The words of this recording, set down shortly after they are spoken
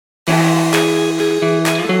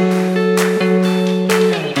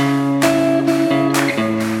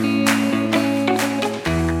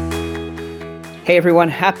Hey everyone,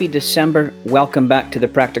 happy December. Welcome back to the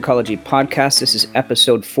Practicology Podcast. This is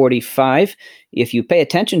episode 45. If you pay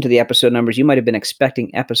attention to the episode numbers, you might have been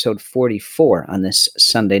expecting episode 44 on this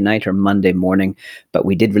Sunday night or Monday morning, but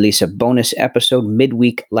we did release a bonus episode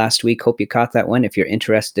midweek last week. Hope you caught that one. If you're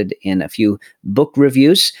interested in a few book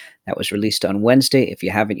reviews, that was released on Wednesday. If you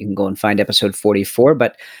haven't, you can go and find episode 44.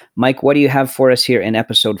 But Mike, what do you have for us here in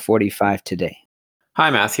episode 45 today? Hi,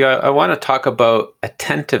 Matthew. I want to talk about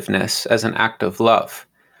attentiveness as an act of love.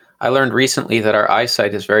 I learned recently that our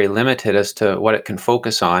eyesight is very limited as to what it can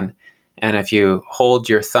focus on. And if you hold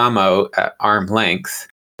your thumb out at arm length,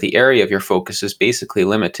 the area of your focus is basically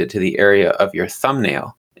limited to the area of your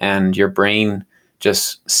thumbnail. And your brain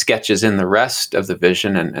just sketches in the rest of the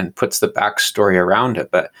vision and puts the backstory around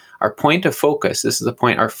it. But our point of focus, this is the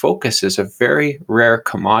point, our focus is a very rare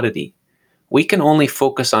commodity. We can only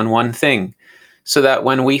focus on one thing. So that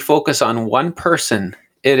when we focus on one person,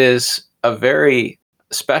 it is a very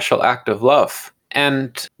special act of love.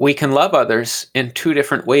 And we can love others in two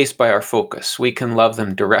different ways by our focus. We can love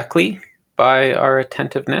them directly by our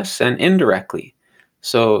attentiveness and indirectly.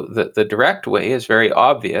 So the direct way is very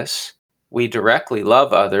obvious. We directly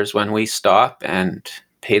love others when we stop and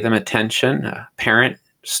pay them attention. A parent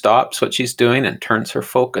stops what she's doing and turns her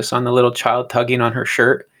focus on the little child tugging on her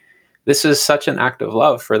shirt. This is such an act of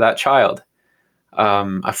love for that child.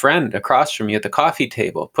 A friend across from you at the coffee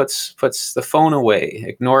table puts the phone away,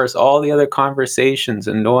 ignores all the other conversations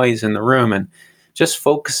and noise in the room, and just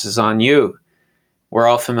focuses on you. We're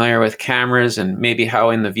all familiar with cameras and maybe how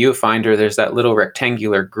in the viewfinder there's that little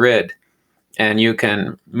rectangular grid, and you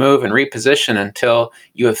can move and reposition until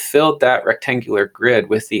you have filled that rectangular grid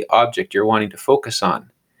with the object you're wanting to focus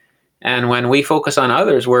on. And when we focus on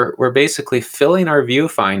others, we're basically filling our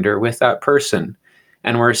viewfinder with that person,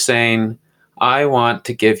 and we're saying, I want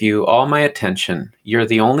to give you all my attention. You're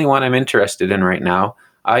the only one I'm interested in right now.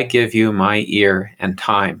 I give you my ear and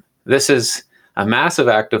time. This is a massive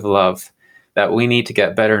act of love that we need to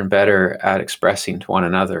get better and better at expressing to one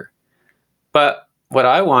another. But what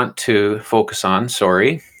I want to focus on,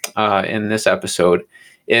 in this episode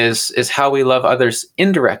is how we love others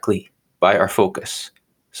indirectly by our focus.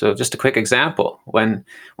 So just a quick example. When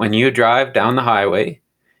you drive down the highway,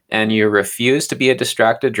 and you refuse to be a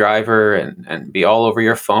distracted driver and be all over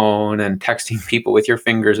your phone and texting people with your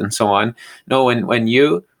fingers and so on. No, when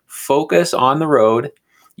you focus on the road,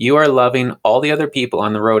 you are loving all the other people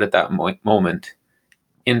on the road at that moment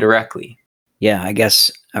indirectly. Yeah, I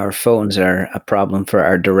guess our phones are a problem for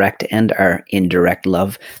our direct and our indirect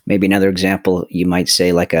love. Maybe another example you might say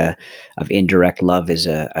of indirect love is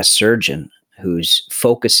a surgeon who's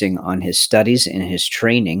focusing on his studies and his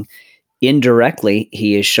training. Indirectly,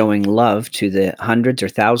 he is showing love to the hundreds or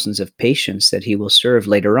thousands of patients that he will serve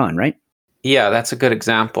later on, right? Yeah, that's a good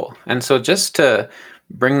example. And so just to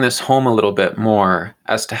bring this home a little bit more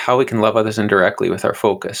as to how we can love others indirectly with our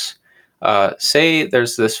focus, say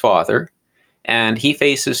there's this father, and he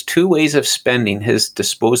faces two ways of spending his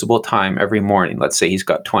disposable time every morning. Let's say he's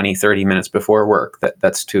got 20, 30 minutes before work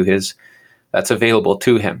that's available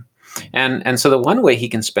to him. And so the one way he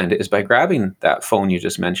can spend it is by grabbing that phone you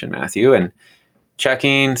just mentioned, Matthew, and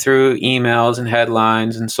checking through emails and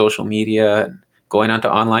headlines and social media and going onto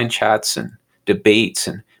online chats and debates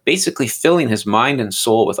and basically filling his mind and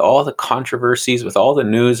soul with all the controversies, with all the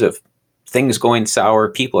news of things going sour,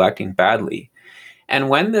 people acting badly. And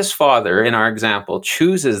when this father, in our example,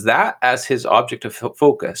 chooses that as his object of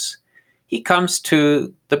focus, he comes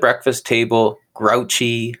to the breakfast table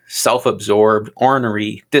grouchy, self-absorbed,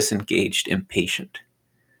 ornery, disengaged, impatient.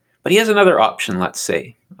 But he has another option, let's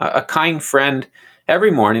say. A kind friend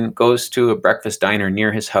every morning goes to a breakfast diner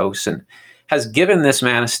near his house and has given this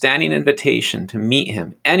man a standing invitation to meet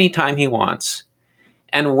him anytime he wants.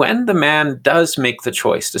 And when the man does make the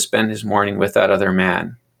choice to spend his morning with that other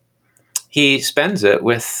man, he spends it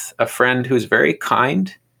with a friend who's very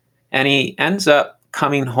kind, and he ends up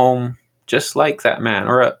coming home just like that man,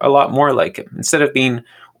 or a lot more like him. Instead of being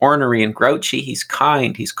ornery and grouchy, he's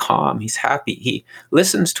kind, he's calm, he's happy. He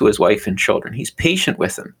listens to his wife and children. He's patient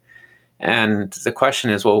with them. And the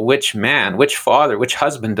question is, well, which man, which father, which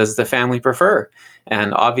husband does the family prefer?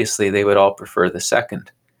 And obviously they would all prefer the second.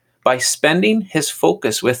 By spending his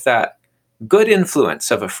focus with that good influence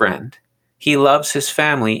of a friend, he loves his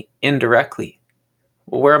family indirectly.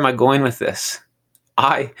 Well, where am I going with this?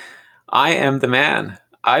 I am the man.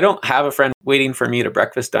 I don't have a friend waiting for me at a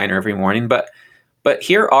breakfast diner every morning, but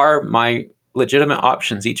here are my legitimate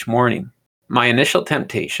options each morning. My initial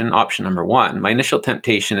temptation, option number one, my initial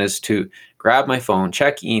temptation is to grab my phone,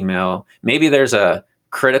 check email. Maybe there's a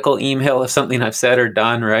critical email of something I've said or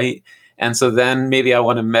done, right? And so then maybe I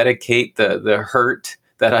want to medicate the hurt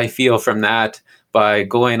that I feel from that by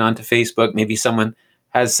going onto Facebook. Maybe someone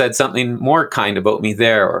has said something more kind about me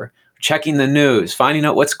there, or checking the news, finding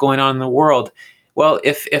out what's going on in the world. Well,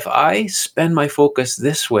 if I spend my focus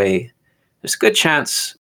this way, there's a good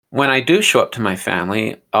chance when I do show up to my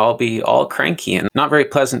family, I'll be all cranky and not very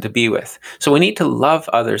pleasant to be with. So we need to love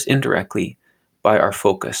others indirectly by our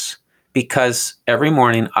focus, because every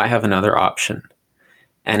morning I have another option,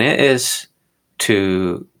 and it is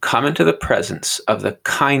to come into the presence of the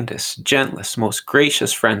kindest, gentlest, most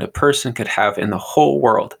gracious friend a person could have in the whole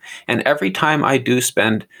world. And every time I do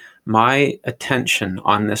spend my attention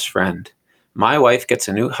on this friend, my wife gets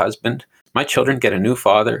a new husband, my children get a new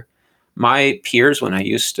father, my peers, when I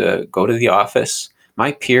used to go to the office,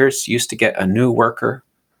 my peers used to get a new worker.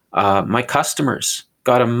 My customers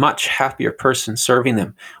got a much happier person serving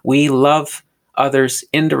them. We love others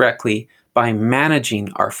indirectly by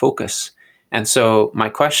managing our focus. And so my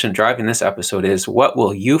question driving this episode is, what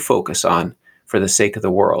will you focus on for the sake of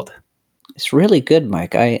the world? It's really good,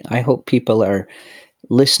 Mike. I hope people are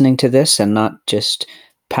listening to this and not just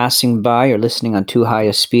passing by or listening on too high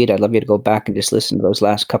a speed. I'd love you to go back and just listen to those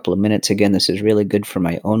last couple of minutes again. This is really good for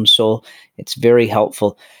my own soul. It's very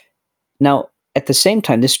helpful. Now, at the same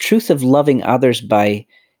time, this truth of loving others by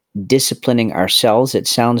disciplining ourselves, it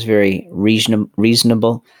sounds very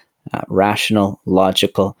reasonable, rational,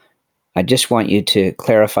 logical. I just want you to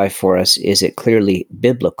clarify for us, is it clearly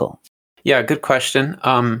biblical? Yeah, good question.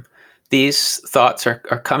 These thoughts are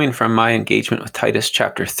coming from my engagement with Titus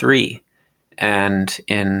chapter 3. And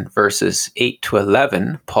in verses 8 to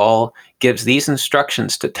 11, Paul gives these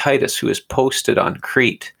instructions to Titus, who is posted on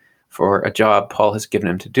Crete for a job Paul has given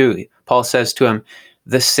him to do. Paul says to him,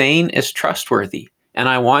 "The saying is trustworthy, and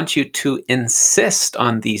I want you to insist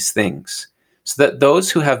on these things, so that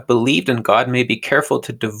those who have believed in God may be careful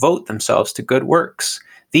to devote themselves to good works.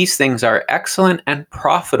 These things are excellent and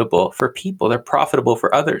profitable for people. They're profitable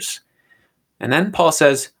for others." And then Paul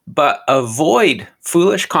says, "But avoid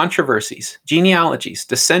foolish controversies, genealogies,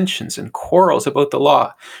 dissensions, and quarrels about the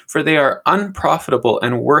law, for they are unprofitable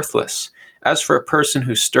and worthless. As for a person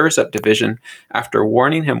who stirs up division, after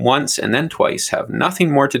warning him once and then twice, have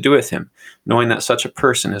nothing more to do with him, knowing that such a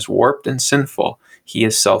person is warped and sinful, he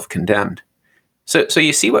is self-condemned." So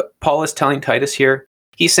you see what Paul is telling Titus here?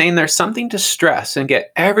 He's saying there's something to stress and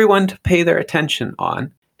get everyone to pay their attention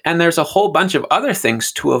on, and there's a whole bunch of other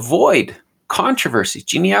things to avoid. Controversies,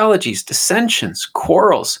 genealogies, dissensions,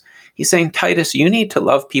 quarrels. He's saying, Titus, you need to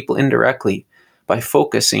love people indirectly by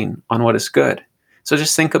focusing on what is good. So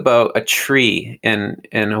just think about a tree in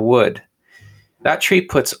a wood. That tree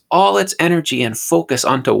puts all its energy and focus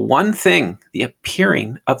onto one thing, the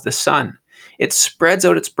appearing of the sun. It spreads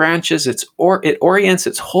out its branches, it orients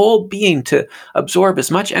its whole being to absorb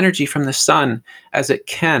as much energy from the sun as it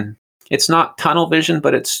can. It's not tunnel vision,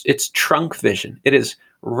 but it's trunk vision. It is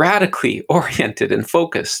radically oriented and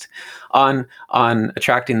focused on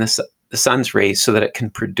attracting the sun's rays so that it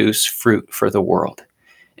can produce fruit for the world.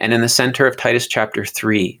 And in the center of Titus chapter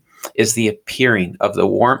 3 is the appearing of the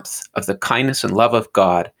warmth of the kindness and love of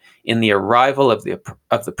God in the arrival of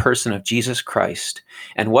the person of Jesus Christ.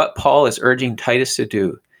 And what Paul is urging Titus to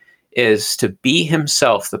do is to be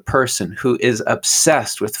himself the person who is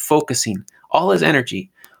obsessed with focusing all his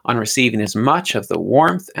energy on receiving as much of the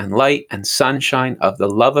warmth and light and sunshine of the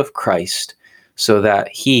love of Christ, so that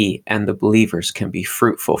he and the believers can be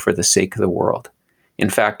fruitful for the sake of the world. In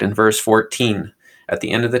fact, in verse 14, at the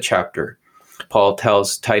end of the chapter, Paul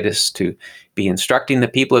tells Titus to be instructing the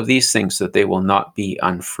people of these things so that they will not be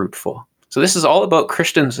unfruitful. So this is all about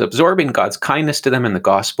Christians absorbing God's kindness to them in the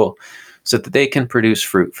gospel so that they can produce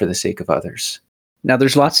fruit for the sake of others. Now,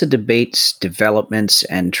 there's lots of debates, developments,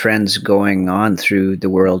 and trends going on through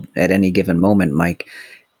the world at any given moment, Mike.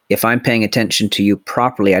 If I'm paying attention to you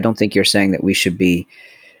properly, I don't think you're saying that we should be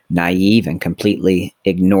naive and completely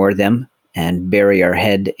ignore them and bury our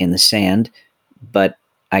head in the sand. But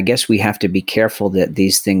I guess we have to be careful that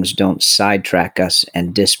these things don't sidetrack us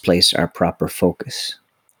and displace our proper focus.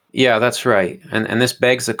 Yeah, that's right. And this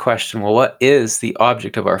begs the question, well, what is the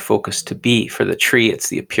object of our focus to be? For the tree, it's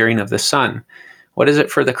the appearing of the sun. What is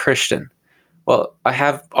it for the Christian? Well, I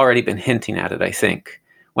have already been hinting at it, I think.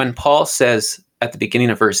 When Paul says at the beginning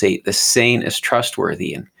of verse 8, the saying is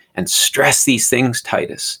trustworthy, and stress these things,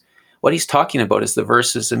 Titus, what he's talking about is the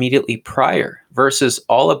verses immediately prior, verses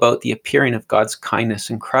all about the appearing of God's kindness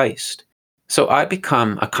in Christ. So I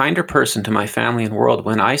become a kinder person to my family and world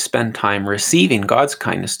when I spend time receiving God's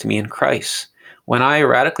kindness to me in Christ. When I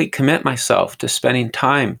radically commit myself to spending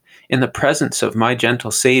time in the presence of my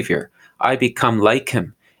gentle Savior, I become like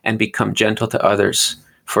him and become gentle to others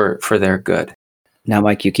for their good. Now,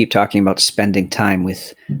 Mike, you keep talking about spending time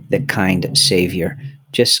with the kind Savior.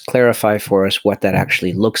 Just clarify for us what that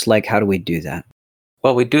actually looks like. How do we do that?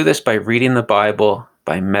 Well, we do this by reading the Bible,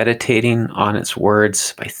 by meditating on its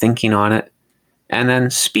words, by thinking on it, and then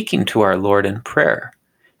speaking to our Lord in prayer.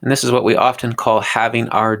 And this is what we often call having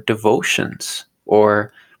our devotions,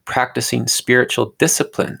 or practicing spiritual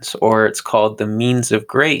disciplines, or it's called the means of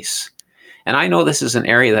grace. And I know this is an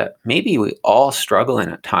area that maybe we all struggle in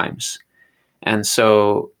at times. And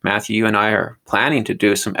so, Matthew, you and I are planning to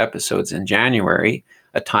do some episodes in January,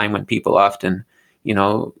 a time when people often,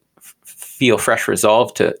 feel fresh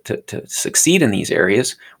resolve to succeed in these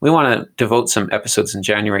areas. We want to devote some episodes in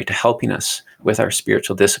January to helping us with our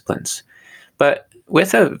spiritual disciplines. But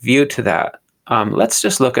with a view to that, let's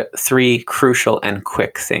just look at 3 crucial and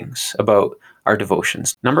quick things about our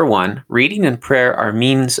devotions. Number 1, reading and prayer are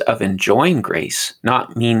means of enjoying grace,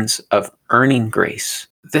 not means of earning grace.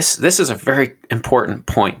 This is a very important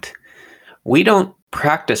point. We don't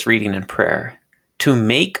practice reading and prayer to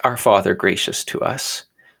make our Father gracious to us,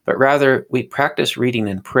 but rather we practice reading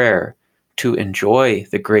and prayer to enjoy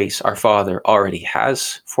the grace our Father already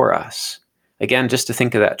has for us. Again, just to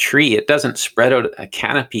think of that tree, it doesn't spread out a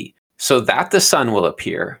canopy so that the sun will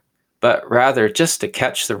appear, but rather just to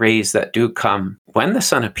catch the rays that do come when the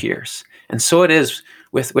sun appears. And so it is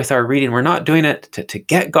with our reading. We're not doing it to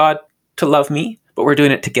get God to love me, but we're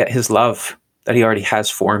doing it to get his love that he already has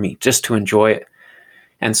for me, just to enjoy it.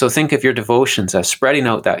 And so think of your devotions as spreading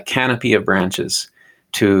out that canopy of branches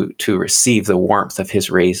to receive the warmth of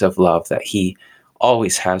his rays of love that he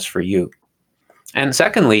always has for you. And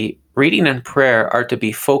secondly, reading and prayer are to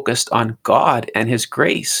be focused on God and his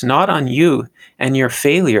grace, not on you and your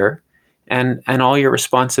failure and all your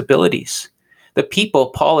responsibilities. The people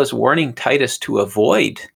Paul is warning Titus to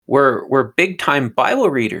avoid were big-time Bible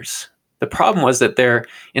readers. The problem was that their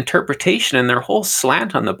interpretation and their whole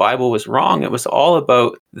slant on the Bible was wrong. It was all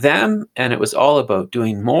about them, and it was all about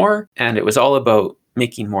doing more, and it was all about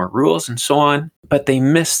making more rules and so on, but they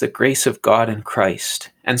missed the grace of God in Christ.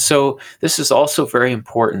 And so this is also very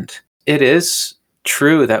important. It is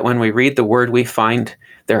true that when we read the word, we find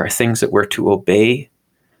there are things that we're to obey,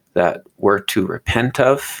 that we're to repent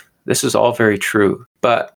of. This is all very true,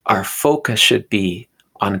 but our focus should be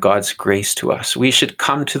on God's grace to us. We should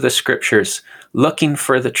come to the scriptures looking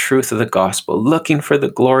for the truth of the gospel, looking for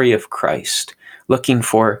the glory of Christ, looking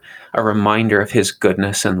for a reminder of his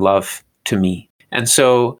goodness and love to me. And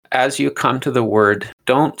so as you come to the word,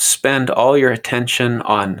 don't spend all your attention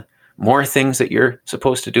on more things that you're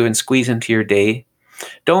supposed to do and squeeze into your day.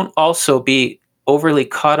 Don't also be overly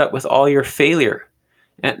caught up with all your failure,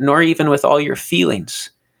 nor even with all your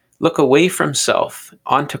feelings. Look away from self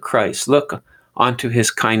onto Christ. Look onto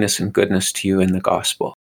his kindness and goodness to you in the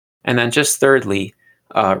gospel. And then just thirdly,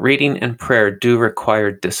 reading and prayer do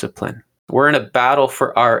require discipline. We're in a battle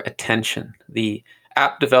for our attention. The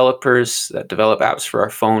app developers that develop apps for our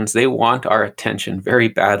phones, they want our attention very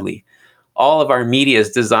badly. All of our media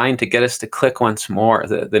is designed to get us to click once more.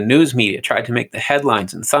 The news media tried to make the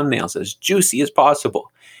headlines and thumbnails as juicy as possible.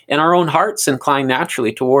 And our own hearts incline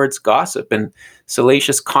naturally towards gossip and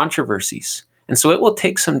salacious controversies. And so it will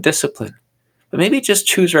take some discipline. But maybe just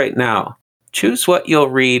choose right now. Choose what you'll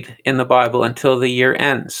read in the Bible until the year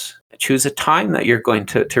ends. Choose a time that you're going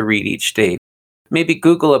to read each day. Maybe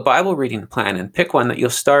Google a Bible reading plan and pick one that you'll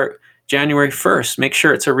start January 1st. Make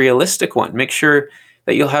sure it's a realistic one. Make sure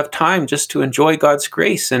that you'll have time just to enjoy God's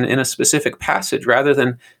grace in a specific passage rather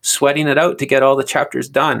than sweating it out to get all the chapters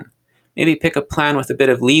done. Maybe pick a plan with a bit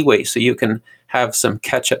of leeway so you can have some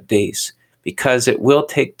catch-up days, because it will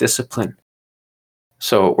take discipline.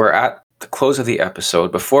 So we're at the close of the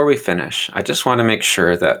episode. Before we finish, I just want to make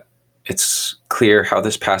sure that it's clear how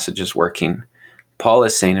this passage is working. Paul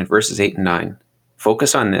is saying in verses 8 and 9,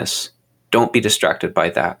 focus on this. Don't be distracted by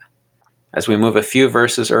that. As we move a few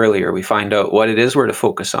verses earlier, we find out what it is we're to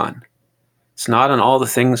focus on. It's not on all the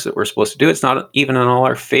things that we're supposed to do. It's not even on all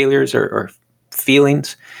our failures or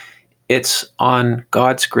feelings. It's on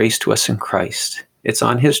God's grace to us in Christ. It's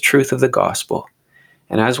on his truth of the gospel.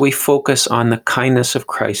 And as we focus on the kindness of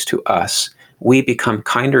Christ to us, we become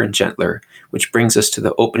kinder and gentler, which brings us to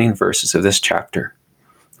the opening verses of this chapter.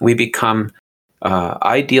 We become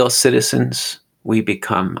ideal citizens. We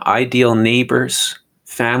become ideal neighbors,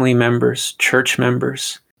 family members, church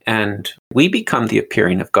members, and we become the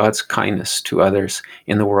appearing of God's kindness to others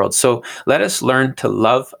in the world. So let us learn to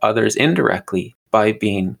love others indirectly by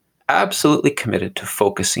being absolutely committed to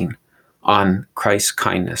focusing on Christ's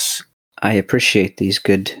kindness. I appreciate these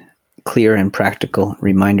good, clear, and practical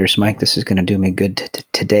reminders, Mike. This is going to do me good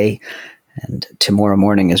today and tomorrow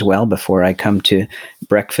morning as well before I come to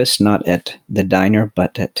breakfast, not at the diner,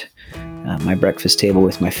 but at my breakfast table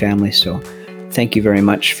with my family. So thank you very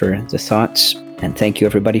much for the thoughts, and thank you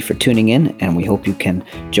everybody for tuning in, and we hope you can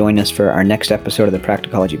join us for our next episode of the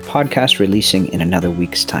Practicology Podcast, releasing in another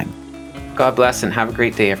week's time. God bless and have a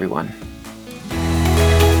great day, everyone.